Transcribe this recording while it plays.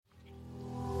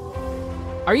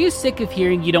Are you sick of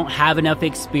hearing you don't have enough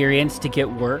experience to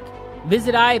get work?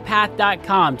 Visit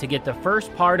iapath.com to get the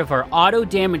first part of our auto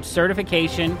damage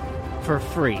certification for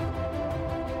free.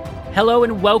 Hello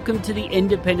and welcome to the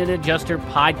Independent Adjuster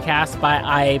podcast by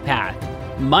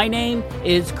IAPath. My name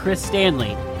is Chris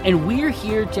Stanley, and we're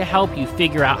here to help you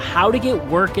figure out how to get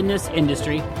work in this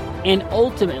industry and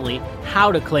ultimately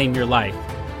how to claim your life.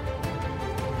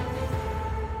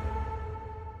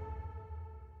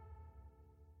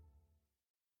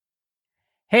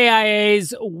 Hey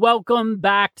IAs, welcome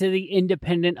back to the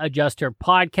Independent Adjuster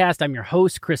podcast. I'm your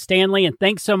host, Chris Stanley, and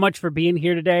thanks so much for being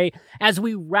here today as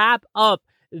we wrap up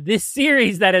this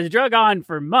series that has drug on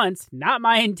for months. Not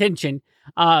my intention.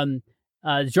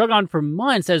 It's drug on for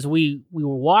months as we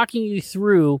were walking you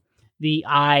through the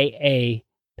IA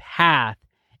path.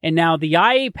 And now the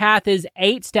IA path is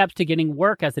 8 steps to getting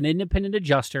work as an independent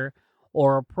adjuster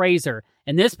or appraiser.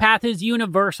 And this path is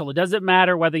universal. It doesn't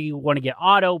matter whether you want to get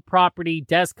auto, property,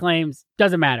 desk claims,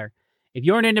 doesn't matter. If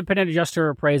you're an independent adjuster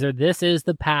or appraiser, this is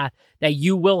the path that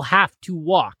you will have to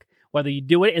walk. Whether you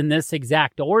do it in this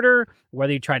exact order,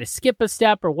 whether you try to skip a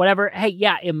step or whatever, hey,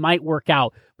 yeah, it might work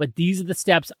out. But these are the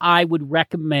steps I would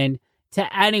recommend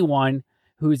to anyone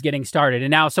who's getting started.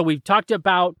 And now, so we've talked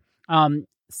about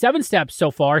 7 steps so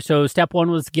far. So step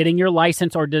 1 was getting your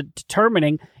license or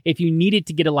determining if you needed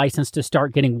to get a license to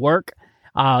start getting work.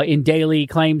 In daily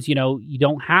claims, you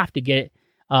don't have to get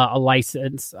a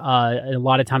license a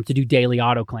lot of times to do daily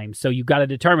auto claims. So you've got to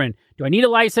determine, do I need a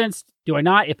license? Do I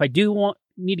not? If I do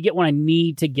need to get one, I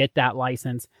need to get that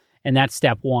license. And that's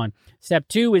step 1. Step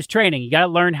 2 is training. You got to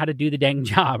learn how to do the dang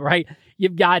job, right?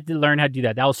 You've got to learn how to do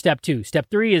that. That was step 2. Step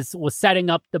 3 was setting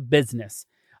up the business.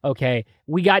 Okay,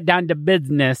 we got down to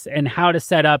business and how to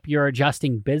set up your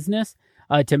adjusting business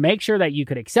to make sure that you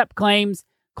could accept claims,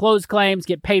 close claims,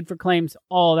 get paid for claims,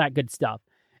 all that good stuff.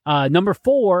 Number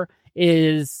 4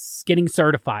 is getting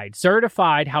certified.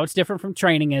 Certified, how it's different from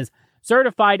training is,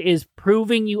 certified is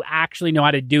proving you actually know how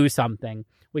to do something.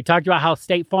 We talked about how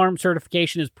State Farm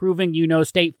certification is proving you know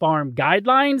State Farm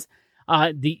guidelines.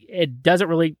 It doesn't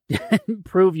really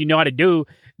prove you know how to do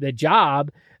the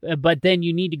job, but then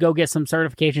you need to go get some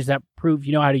certifications that prove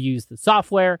you know how to use the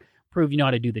software, prove you know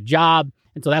how to do the job.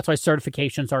 And so that's why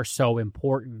certifications are so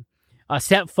important.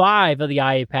 Step 5 of the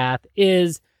IA path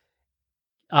is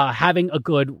having a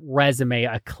good resume,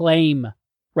 a claim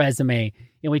resume.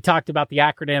 And we talked about the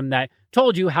acronym that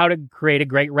told you how to create a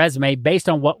great resume based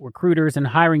on what recruiters and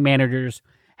hiring managers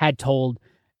had told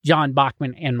John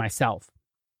Bachman and myself.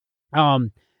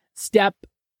 Step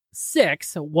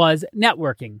 6 was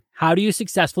networking. How do you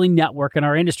successfully network in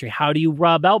our industry? How do you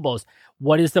rub elbows?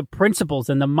 What is the principles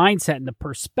and the mindset and the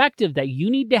perspective that you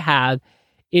need to have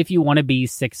if you want to be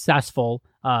successful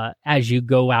as you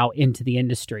go out into the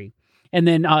industry? And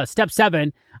then step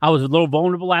 7, I was a little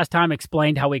vulnerable last time,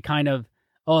 explained how we kind of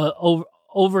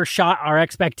overshot our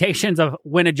expectations of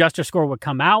when Adjuster Score would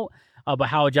come out, but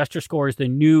how Adjuster Score is the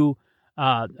new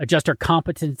adjuster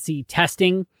competency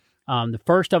testing, the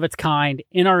first of its kind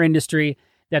in our industry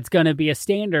that's going to be a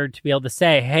standard to be able to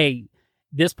say, hey,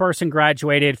 this person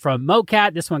graduated from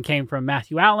MOCAT, this one came from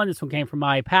Matthew Allen, this one came from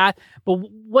IAPath, but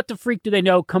what the freak do they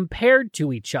know compared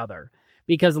to each other?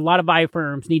 Because a lot of IA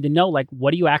firms need to know, like,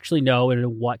 what do you actually know and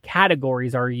in what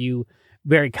categories are you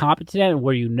very competent in and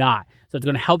where are you not? So it's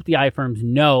going to help the IA firms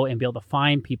know and be able to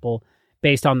find people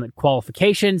based on the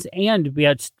qualifications and be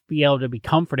able to be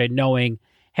comforted knowing,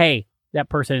 hey, that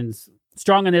person's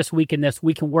strong in this, weak in this,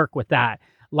 we can work with that.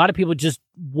 A lot of people just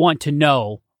want to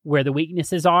know where the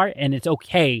weaknesses are, and it's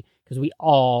okay because we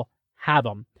all have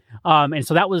them. And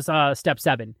so that was step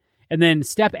 7. And then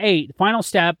step 8, the final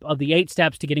step of the 8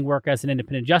 steps to getting work as an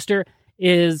independent adjuster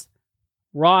is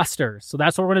rosters. So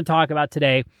that's what we're going to talk about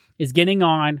today, is getting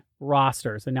on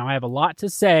rosters. And now I have a lot to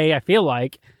say, I feel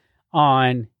like,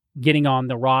 on getting on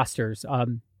the rosters.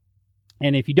 And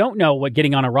if you don't know what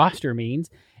getting on a roster means,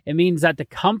 it means that the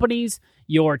companies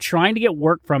you're trying to get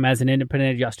work from as an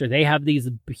independent adjuster, they have these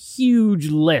huge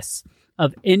lists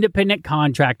of independent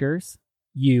contractors,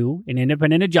 you, an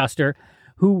independent adjuster,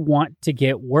 who want to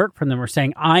get work from them or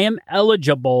saying, I am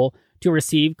eligible to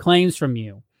receive claims from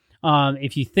you.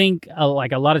 If you think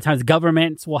like a lot of times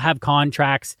governments will have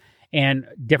contracts and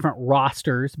different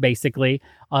rosters, basically,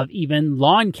 of even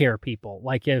lawn care people.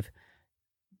 Like if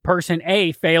person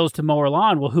A fails to mow our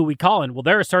lawn, well, who we calling? Well,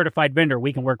 they're a certified vendor.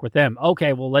 We can work with them.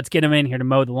 Okay, well, let's get them in here to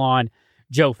mow the lawn.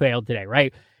 Joe failed today,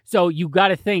 right? So you got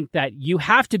to think that you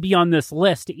have to be on this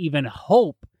list to even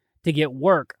hope to get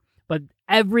work. But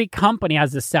every company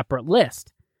has a separate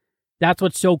list. That's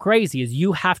what's so crazy is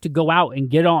you have to go out and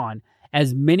get on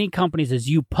as many companies as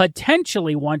you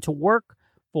potentially want to work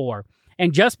for.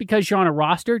 And just because you're on a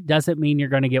roster doesn't mean you're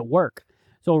going to get work.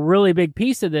 So a really big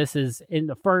piece of this is, in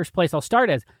the first place I'll start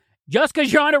as, just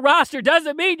because you're on a roster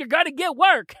doesn't mean you're going to get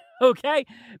work, okay?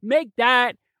 Make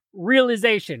that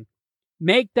realization.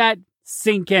 Make that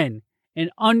sink in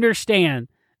and understand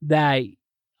that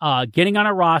getting on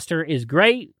a roster is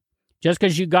great. Just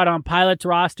because you got on pilot's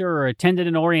roster or attended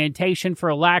an orientation for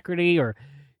Alacrity or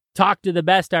talked to the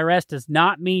best IRS does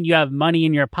not mean you have money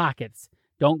in your pockets.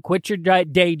 Don't quit your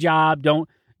day job. Don't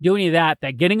do any of that.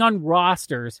 That getting on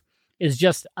rosters is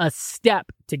just a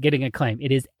step to getting a claim.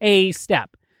 It is a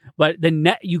step. But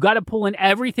you got to pull in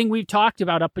everything we've talked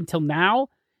about up until now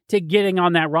to getting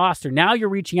on that roster. Now you're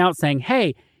reaching out saying,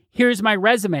 hey, here's my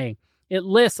resume. It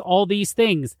lists all these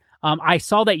things. I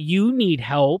saw that you need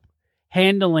help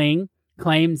handling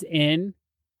claims in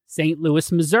St.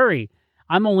 Louis, Missouri.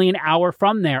 I'm only an hour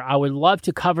from there. I would love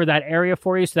to cover that area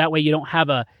for you so that way you don't have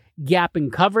a gap in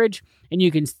coverage. And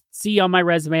you can see on my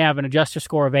resume I have an adjuster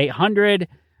score of 800,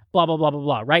 blah, blah, blah, blah,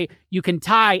 blah, right? You can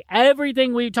tie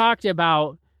everything we've talked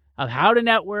about of how to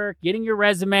network, getting your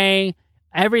resume,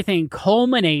 everything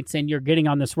culminates in you're getting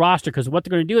on this roster, because what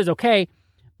they're going to do is, okay,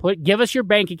 give us your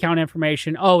bank account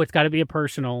information. Oh, it's got to be a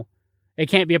personal. It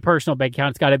can't be a personal bank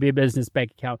account. It's got to be a business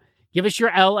bank account. Give us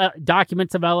your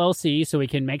documents of LLC so we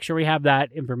can make sure we have that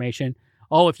information.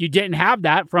 Oh, if you didn't have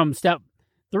that from step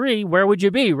 3, where would you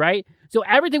be, right? So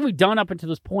everything we've done up until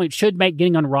this point should make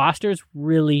getting on rosters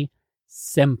really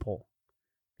simple.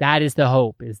 That is the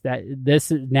hope, is that this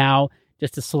is now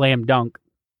just a slam dunk.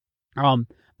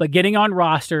 But getting on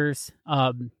rosters,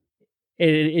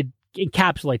 it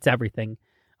encapsulates everything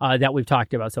that we've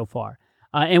talked about so far.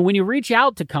 And when you reach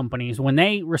out to companies, when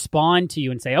they respond to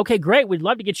you and say, okay, great, we'd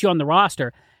love to get you on the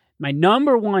roster, my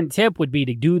number one tip would be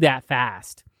to do that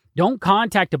fast. Don't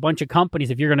contact a bunch of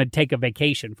companies if you're going to take a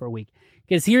vacation for a week.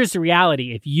 Because here's the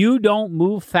reality. If you don't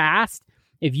move fast,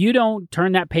 if you don't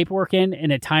turn that paperwork in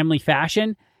a timely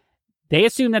fashion, they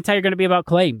assume that's how you're going to be about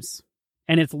claims.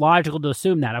 And it's logical to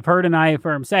assume that. I've heard an IA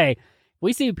firm say,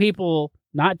 we see people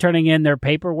not turning in their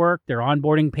paperwork, their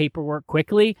onboarding paperwork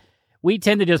quickly, we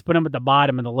tend to just put them at the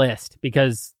bottom of the list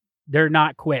because they're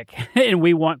not quick and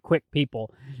we want quick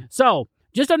people. So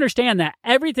just understand that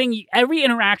every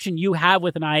interaction you have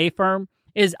with an IA firm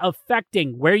is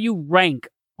affecting where you rank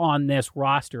on this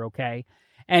roster, okay?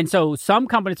 And so some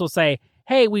companies will say,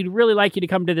 hey, we'd really like you to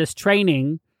come to this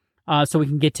training so we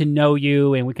can get to know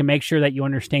you and we can make sure that you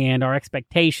understand our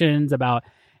expectations about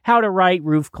how to write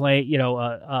roof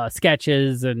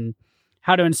sketches and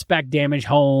how to inspect damaged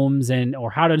homes or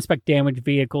how to inspect damaged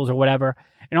vehicles or whatever.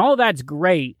 And all of that's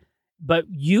great, but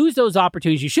use those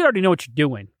opportunities. You should already know what you're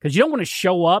doing, because you don't want to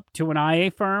show up to an IA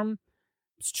firm's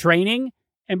training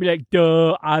and be like,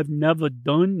 duh, I've never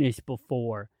done this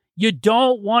before. You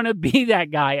don't want to be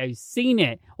that guy. I've seen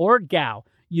it, or gal.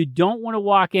 You don't want to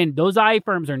walk in. Those IA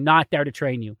firms are not there to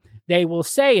train you. They will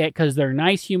say it because they're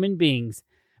nice human beings,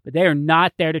 but they are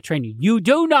not there to train you. You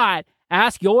do not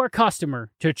ask your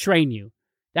customer to train you.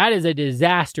 That is a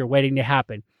disaster waiting to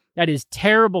happen. That is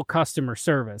terrible customer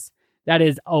service. That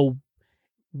is a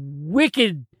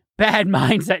wicked bad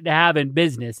mindset to have in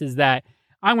business, is that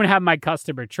I'm going to have my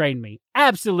customer train me.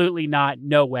 Absolutely not.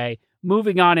 No way.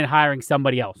 Moving on and hiring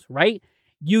somebody else, right?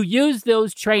 You use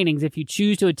those trainings, if you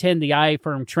choose to attend the IA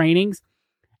firm trainings,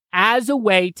 as a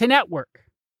way to network.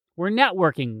 We're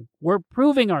networking. We're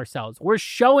proving ourselves. We're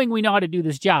showing we know how to do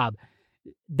this job.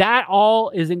 That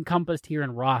all is encompassed here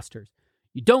in rosters.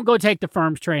 You don't go take the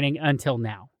firm's training until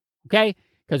now, okay?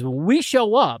 Because when we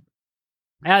show up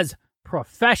as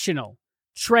professional,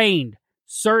 trained,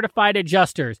 certified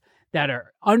adjusters that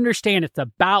understand it's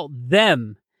about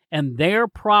them and their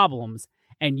problems,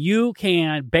 and you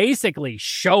can basically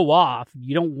show off.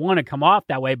 You don't want to come off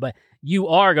that way, but you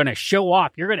are going to show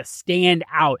off. You're going to stand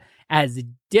out as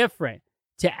different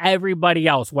to everybody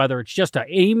else, whether it's just an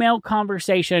email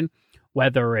conversation,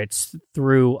 whether it's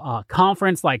through a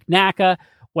conference like NACA,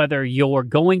 whether you're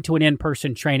going to an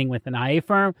in-person training with an IA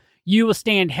firm. You will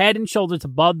stand head and shoulders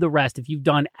above the rest if you've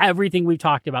done everything we've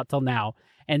talked about till now.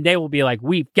 And they will be like,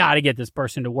 we've got to get this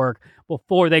person to work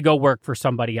before they go work for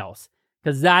somebody else.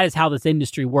 Because that is how this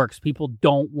industry works. People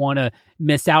don't want to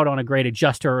miss out on a great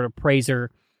adjuster or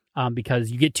appraiser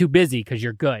because you get too busy because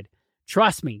you're good.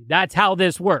 Trust me, that's how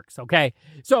this works, okay?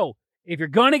 So if you're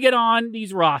going to get on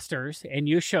these rosters, and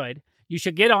you should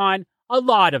get on a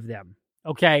lot of them,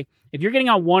 okay? If you're getting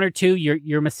on 1 or 2,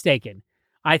 you're mistaken.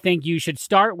 I think you should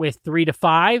start with 3 to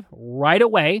 5 right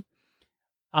away.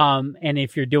 And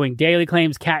if you're doing daily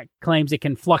claims, CAT claims, it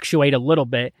can fluctuate a little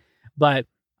bit. But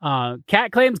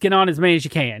CAT claims, get on as many as you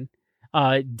can.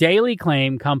 Daily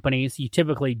claim companies, you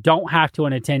typically don't have to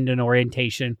attend an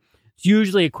orientation. It's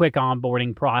usually a quick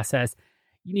onboarding process.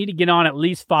 You need to get on at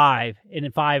least 5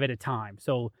 and 5 at a time.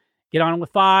 So get on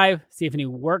with 5, see if any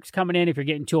work's coming in. If you're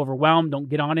getting too overwhelmed, don't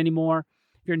get on anymore.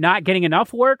 If you're not getting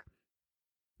enough work,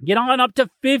 get on up to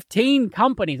 15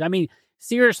 companies. I mean,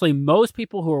 seriously, most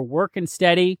people who are working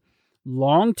steady,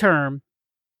 long-term,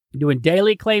 doing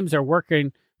daily claims are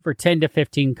working for 10 to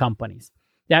 15 companies.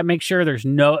 That makes sure there's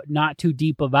not too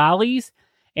deep of valleys.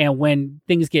 And when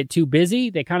things get too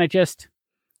busy, they kind of just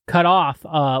cut off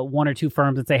 1 or 2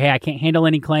 firms and say, hey, I can't handle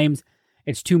any claims.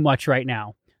 It's too much right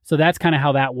now. So that's kind of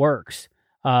how that works.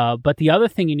 But the other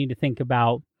thing you need to think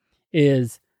about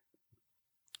is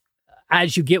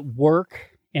as you get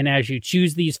work and as you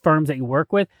choose these firms that you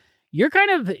work with, you're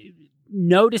kind of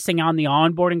noticing on the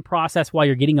onboarding process while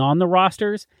you're getting on the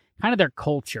rosters, kind of their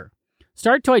culture.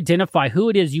 Start to identify who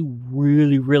it is you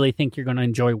really, really think you're going to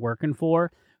enjoy working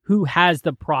for, who has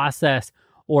the process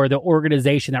or the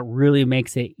organization that really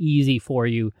makes it easy for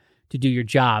you to do your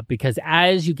job. Because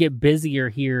as you get busier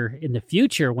here in the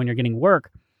future, when you're getting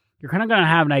work, you're kind of going to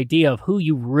have an idea of who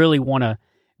you really want to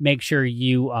make sure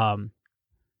you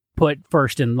put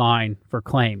first in line for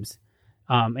claims.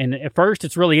 And at first,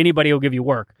 it's really anybody who'll give you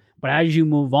work. But as you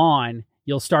move on,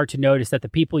 you'll start to notice that the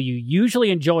people you usually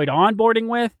enjoyed onboarding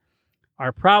with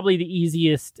are probably the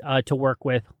easiest to work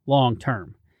with long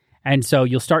term. And so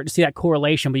you'll start to see that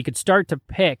correlation, but you could start to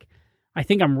pick, I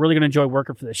think I'm really going to enjoy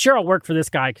working for this. Sure, I'll work for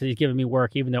this guy because he's giving me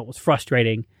work, even though it was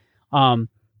frustrating. But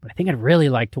I think I'd really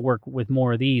like to work with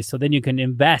more of these. So then you can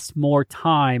invest more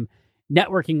time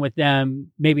networking with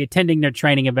them, maybe attending their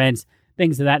training events,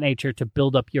 things of that nature to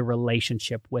build up your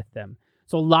relationship with them.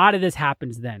 So a lot of this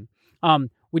happens then.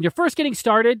 When you're first getting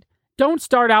started, don't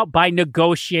start out by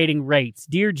negotiating rates.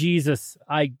 Dear Jesus,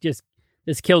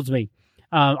 this kills me.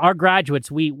 Our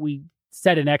graduates, we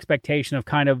set an expectation of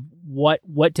kind of what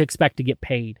to expect to get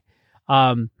paid.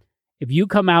 If you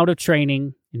come out of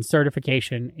training and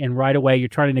certification and right away you're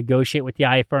trying to negotiate with the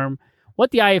IA firm,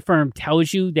 what the IA firm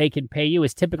tells you they can pay you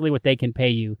is typically what they can pay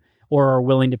you or are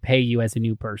willing to pay you as a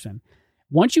new person.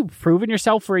 Once you've proven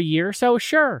yourself for a year or so,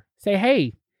 sure, say,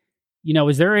 hey,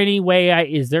 is there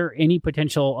any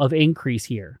potential of increase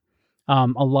here? A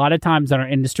lot of times in our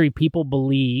industry, people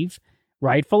believe,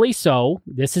 rightfully so,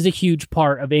 this is a huge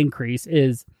part of increase,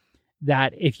 is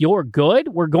that if you're good,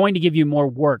 we're going to give you more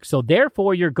work. So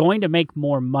therefore, you're going to make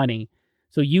more money.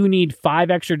 So you need $5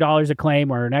 extra a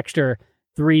claim or an extra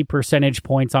 3 percentage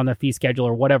points on the fee schedule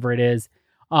or whatever it is.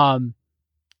 I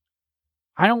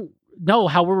don't know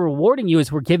how we're rewarding you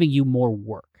is we're giving you more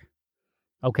work.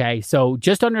 Okay, so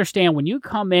just understand when you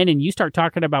come in and you start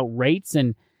talking about rates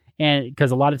and because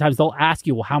a lot of times they'll ask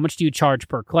you, well, how much do you charge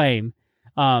per claim?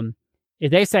 If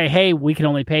they say, hey, we can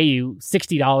only pay you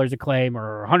 $60 a claim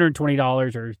or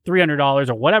 $120 or $300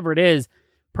 or whatever it is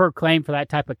per claim for that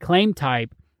type of claim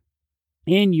type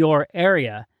in your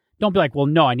area, don't be like, well,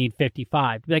 no, I need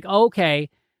 55. Be like, okay,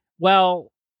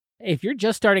 well, if you're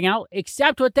just starting out,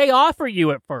 accept what they offer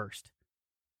you at first.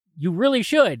 You really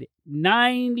should.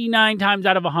 99 times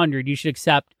out of 100, you should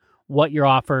accept what you're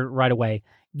offered right away.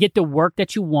 Get the work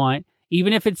that you want.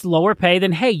 Even if it's lower pay,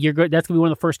 then hey, you're good. That's gonna be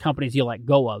one of the first companies you'll let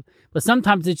go of. But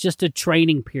sometimes it's just a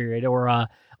training period or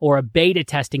a beta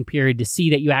testing period to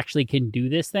see that you actually can do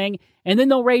this thing, and then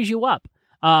they'll raise you up.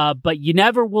 But you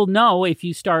never will know if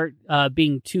you start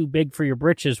being too big for your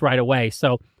britches right away.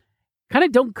 So kind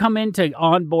of don't come into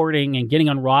onboarding and getting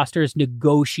on rosters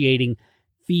negotiating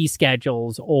fee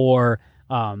schedules or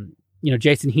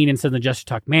Jason Heenan said in the Adjuster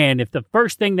Talk, man, if the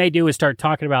first thing they do is start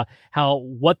talking about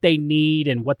what they need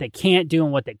and what they can't do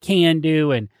and what they can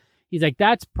do, and he's like,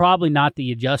 that's probably not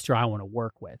the adjuster I want to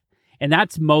work with. And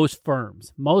that's most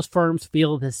firms. Most firms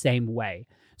feel the same way.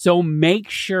 So make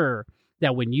sure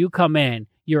that when you come in,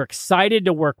 you're excited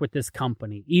to work with this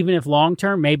company. Even if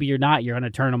long-term, maybe you're not, you're going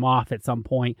to turn them off at some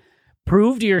point.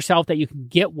 Prove to yourself that you can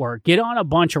get work, get on a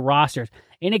bunch of rosters,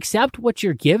 and accept what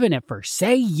you're given at first.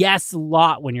 Say yes a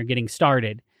lot when you're getting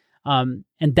started. And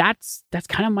that's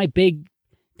kind of my big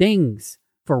things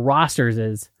for rosters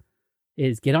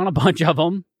is get on a bunch of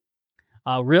them.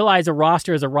 Realize a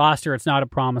roster is a roster. It's not a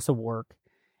promise of work.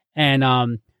 And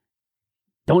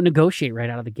don't negotiate right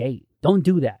out of the gate. Don't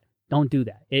do that. Don't do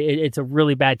that. It's a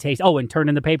really bad taste. Oh, and turn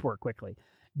in the paperwork quickly.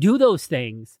 Do those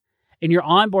things, and your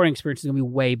onboarding experience is going to be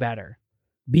way better.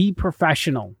 Be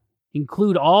professional.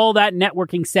 Include all that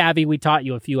networking savvy we taught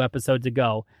you a few episodes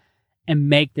ago and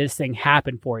make this thing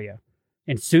happen for you.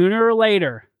 And sooner or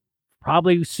later,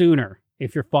 probably sooner,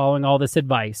 if you're following all this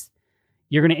advice,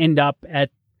 you're going to end up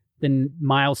at the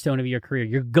milestone of your career.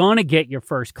 You're going to get your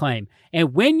first claim.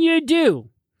 And when you do,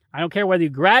 I don't care whether you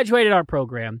graduated our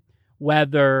program,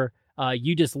 whether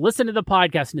you just listened to the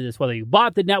podcast into this, whether you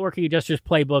bought the Networking Adjusters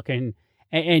Playbook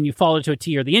and you followed to a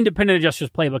T, or the Independent Adjusters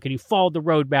Playbook and you followed the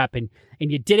roadmap and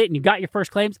you did it and you got your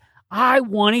first claims. I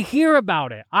want to hear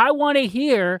about it. I want to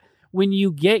hear when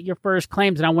you get your first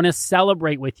claims, and I want to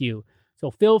celebrate with you. So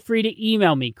feel free to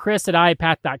email me,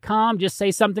 chris@iapath.com. Just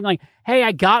say something like, hey,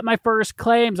 I got my first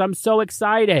claims. I'm so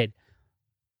excited.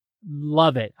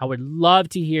 Love it. I would love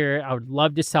to hear it. I would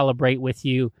love to celebrate with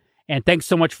you. And thanks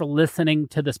so much for listening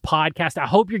to this podcast. I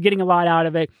hope you're getting a lot out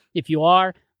of it. If you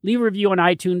are, leave a review on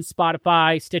iTunes,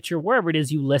 Spotify, Stitcher, wherever it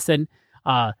is you listen.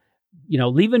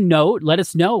 Leave a note. Let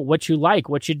us know what you like,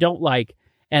 what you don't like.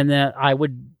 And then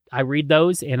I read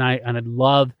those, and I'd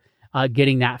love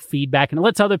getting that feedback. And it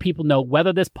lets other people know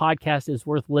whether this podcast is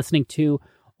worth listening to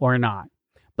or not.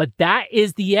 But that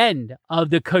is the end of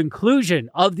the conclusion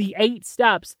of the 8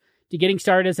 steps to getting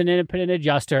started as an independent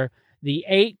adjuster, the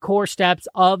 8 core steps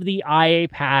of the IA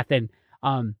path. And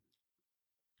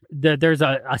there's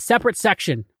a separate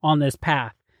section on this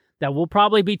path that we'll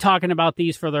probably be talking about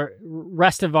these for the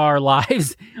rest of our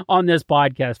lives on this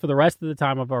podcast. For the rest of the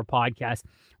time of our podcast,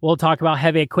 we'll talk about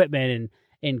heavy equipment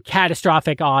and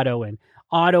catastrophic auto and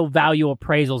auto value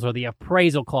appraisals, or the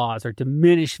appraisal clause, or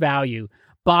diminished value,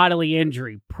 bodily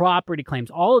injury, property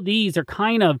claims. All of these are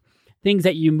kind of things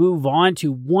that you move on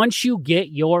to once you get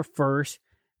your first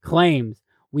claims.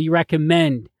 We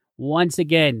recommend, once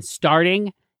again,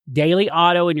 starting daily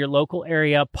auto in your local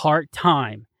area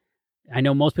part-time. I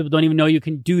know most people don't even know you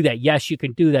can do that. Yes, you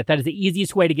can do that. That is the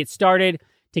easiest way to get started,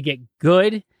 to get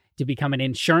good, to become an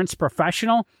insurance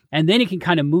professional, and then you can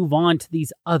kind of move on to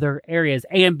these other areas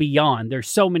and beyond. There's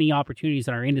so many opportunities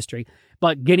in our industry,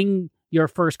 but getting your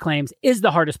first claims is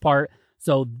the hardest part.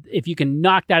 So if you can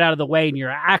knock that out of the way and you're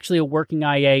actually a working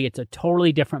IA, it's a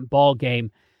totally different ball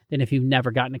game than if you've never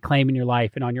gotten a claim in your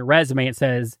life. And on your resume, it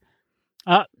says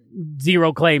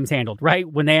 0 claims handled, right?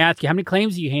 When they ask you, how many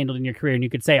claims have you handled in your career? And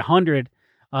you could say 100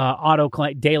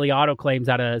 daily auto claims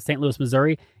out of St. Louis,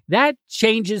 Missouri. That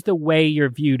changes the way you're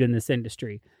viewed in this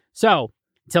industry. So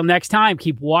until next time,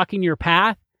 keep walking your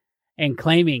path and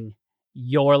claiming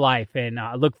your life. And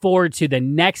I look forward to the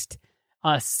next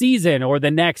season, or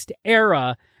the next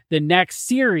era, the next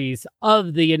series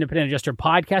of the Independent Adjuster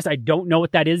podcast. I don't know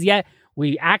what that is yet.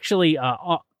 We actually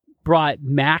brought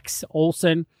Max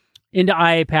Olson into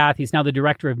IA Path. He's now the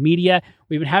director of media.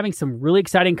 We've been having some really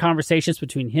exciting conversations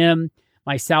between him,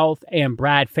 myself, and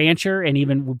Brad Fancher. And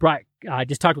even we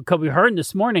just talked with Kobe Hearn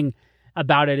this morning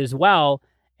about it as well.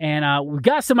 And we've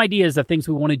got some ideas of things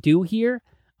we want to do here.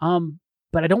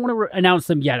 But I don't want to announce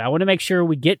them yet. I want to make sure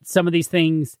we get some of these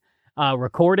things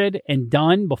recorded and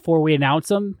done before we announce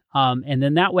them. And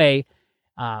then that way,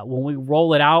 when we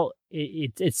roll it out,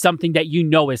 it's something that you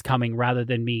know is coming, rather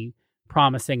than me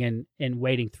promising and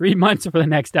waiting 3 months for the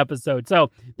next episode.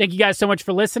 So thank you guys so much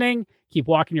for listening. Keep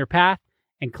walking your path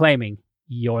and claiming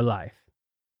your life.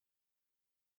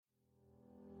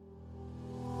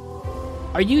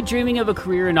 Are you dreaming of a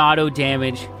career in auto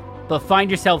damage, but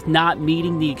find yourself not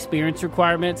meeting the experience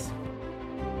requirements?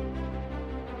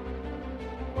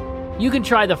 You can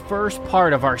try the first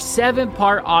part of our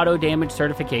 7-part auto damage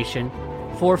certification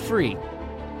for free.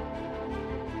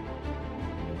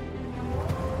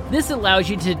 This allows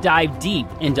you to dive deep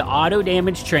into auto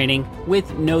damage training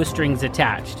with no strings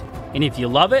attached. And if you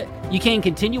love it, you can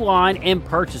continue on and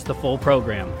purchase the full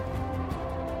program.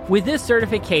 With this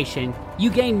certification, you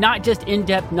gain not just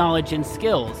in-depth knowledge and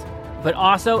skills, but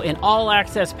also an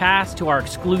all-access pass to our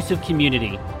exclusive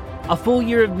community, a full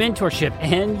year of mentorship,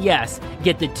 and yes,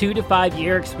 get the 2 to 5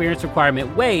 year experience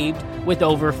requirement waived with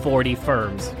over 40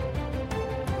 firms.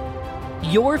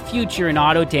 Your future in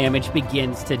auto damage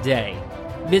begins today.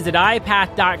 Visit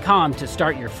iapath.com to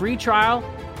start your free trial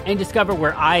and discover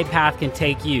where iPath can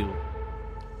take you.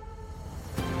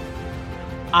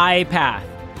 iPath.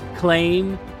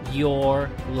 Claim your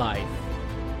life.